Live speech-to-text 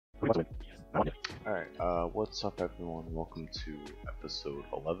Alright, what's up everyone? Welcome to episode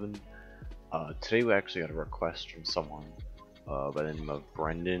 11. Today we actually got a request from someone by the name of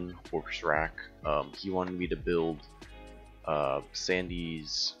Brendan Horserack. He wanted me to build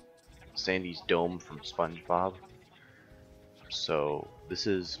Sandy's dome from SpongeBob. So this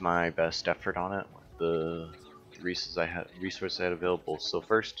is my best effort on it with the resources I had available. So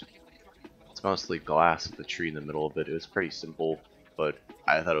first, it's mostly glass with the tree in the middle of it. It was pretty simple, but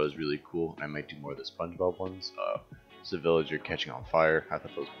I thought it was really cool. I might do more of the SpongeBob ones. It's a villager catching on fire. I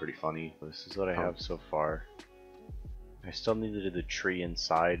thought that was pretty funny. This is what I have so far. I still needed the tree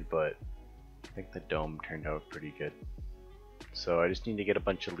inside, but I think the dome turned out pretty good. So I just need to get a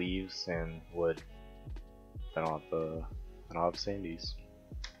bunch of leaves and wood. I don't have Sandy's.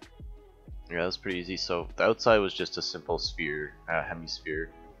 Yeah, that's pretty easy. So the outside was just a simple sphere,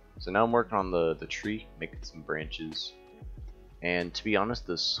 hemisphere. So now I'm working on the tree, making some branches. And to be honest,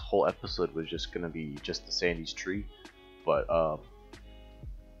 this whole episode was just gonna be just the Sandy's tree, but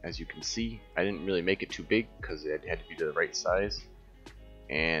as you can see, I didn't really make it too big because it had to be to the right size,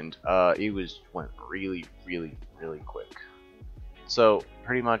 and it went really quick. So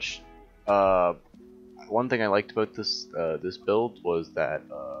pretty much, one thing I liked about this build was that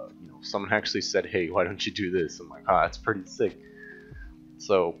someone actually said, "Hey, why don't you do this?" I'm like, "Ah, that's pretty sick."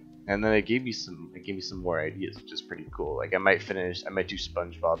 So. And then it gave me some more ideas, which is pretty cool. Like I might do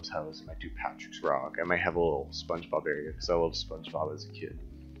SpongeBob's house, I might do Patrick's rock, I might have a little SpongeBob area because I loved SpongeBob as a kid.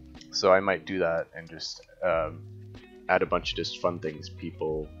 So I might do that and just add a bunch of just fun things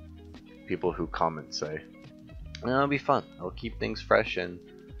people who comment say. And it'll be fun. It'll keep things fresh, and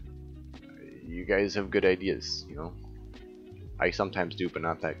you guys have good ideas. I sometimes do, but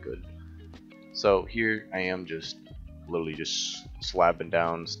not that good. So here I am, literally just slabbing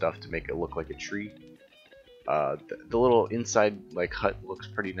down stuff to make it look like a tree. The little inside hut looks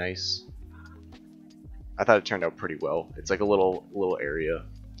pretty nice. I thought it turned out pretty well. It's like a little area.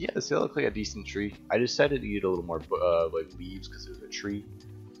 Yeah, it looks like a decent tree. I decided to eat a little more leaves because it's a tree.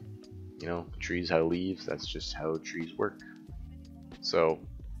 Trees have leaves. That's just how trees work. So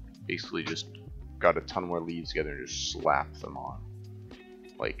basically, just got a ton more leaves together and just slapped them on.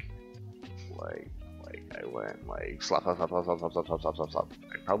 I went slap. I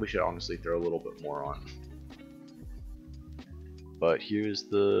probably should honestly throw a little bit more on. But here's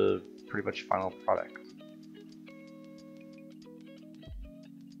the pretty much final product.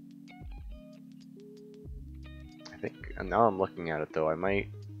 I think, and now I'm looking at it though, I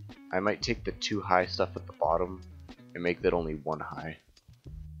might take the 2 high stuff at the bottom and make that only 1 high.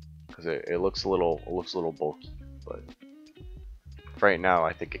 Because it looks a little bulky, but right now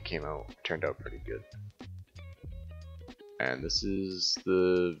I think it turned out pretty good. And this is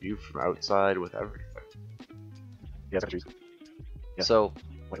the view from outside with everything. Yeah, trees. Yeah. So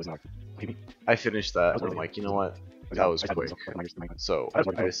Maybe. I finished that. I'm like, you know what? That was quick. So I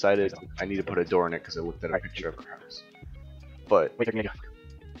decided I need to put a door in it because I looked at a picture of our house. But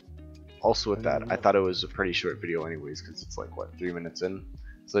also with that, I thought it was a pretty short video anyways because it's like what, 3 minutes in.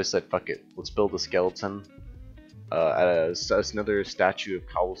 So I said, fuck it, let's build a skeleton. Another statue of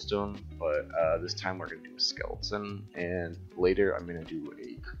cobblestone, but this time we're gonna do a skeleton, and later I'm gonna do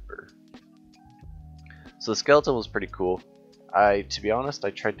a creeper. So the skeleton was pretty cool. To be honest, I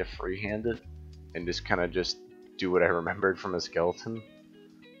tried to freehand it and just do what I remembered from a skeleton,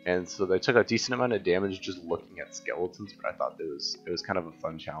 and so they took a decent amount of damage just looking at skeletons. But I thought it was kind of a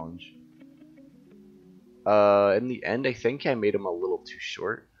fun challenge. In the end, I think I made him a little too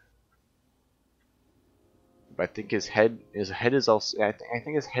short. I think his head is also. I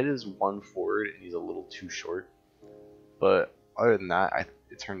think his head is 1 forward and he's a little too short. But other than that,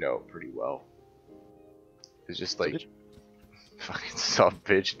 it turned out pretty well. It's just like fucking soft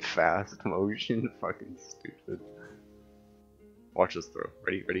bitch and fast motion, fucking stupid. Watch this throw.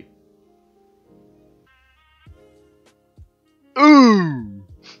 Ready? Ooh!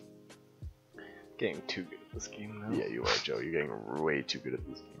 Getting too good at this game now. Yeah, you are, Joe. You're getting way too good at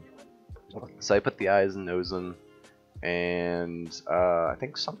this game. So I put the eyes and nose in, and I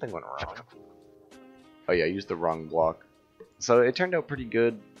think something went wrong. Oh yeah, I used the wrong block. So it turned out pretty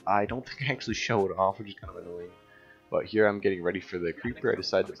good. I don't think I actually showed it off, which is kind of annoying. But here I'm getting ready for the creeper. I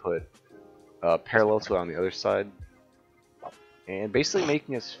decided to put parallel to it on the other side. And basically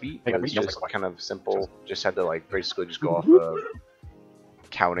making his feet was just kind of simple. Just had to basically just go off of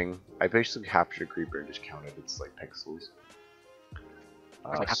counting. I basically captured a creeper and just counted its pixels.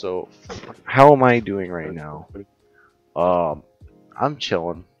 So how am I doing right now? I'm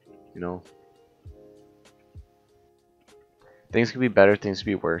chilling, Things could be better, things could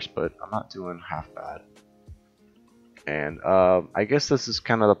be worse, but I'm not doing half bad. And I guess this is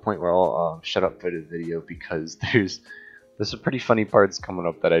kind of the point where I'll shut up for the video because there's some pretty funny parts coming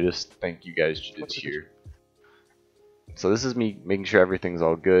up that I just think you guys should hear. So this is me making sure everything's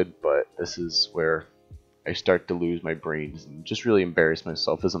all good, but this is where I start to lose my brains and just really embarrass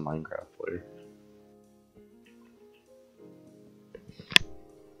myself as a Minecraft player.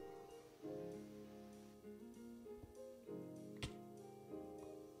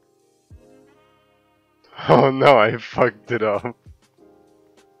 Oh no, I fucked it up.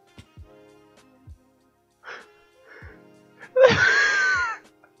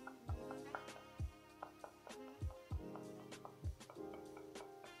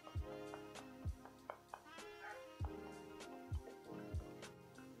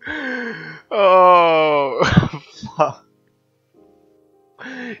 Oh, fuck.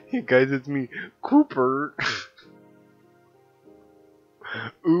 Hey guys, it's me, Cooper.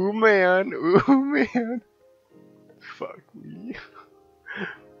 Ooh man, ooh man. Fuck me.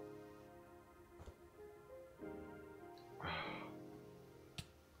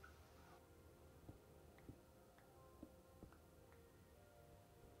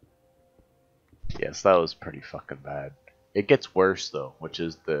 Yes, that was pretty fucking bad. It gets worse though, which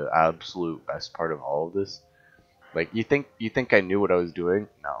is the absolute best part of all of this. Like, you think I knew what I was doing?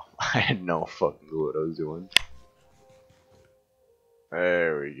 No, I had no fucking clue what I was doing.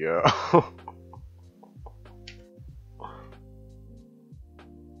 There we go.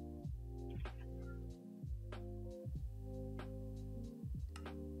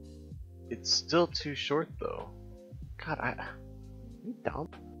 It's still too short though. God, you dumb.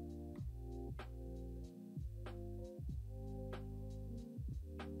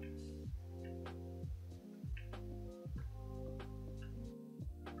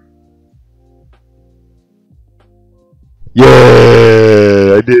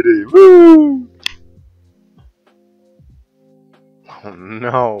 Yeah, I did it. Woo! Oh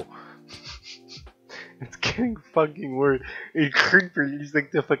no. It's getting fucking worse. A creeper is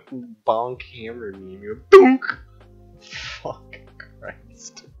like the fucking bonk hammer meme. You go, dunk! Fucking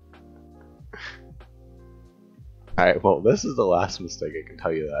Christ. Alright, well, this is the last mistake, I can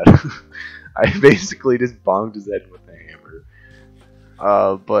tell you that. I basically just bonked his head with a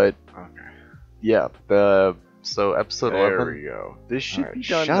hammer. But, okay. Yeah, so episode 11. There we go. This should Alright, be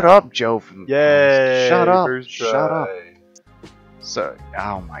done. shut now. up, Joe. Yay! Shut up. Shut up. So,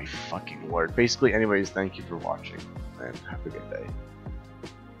 oh my fucking word. Basically, anyways, thank you for watching, and have a good day.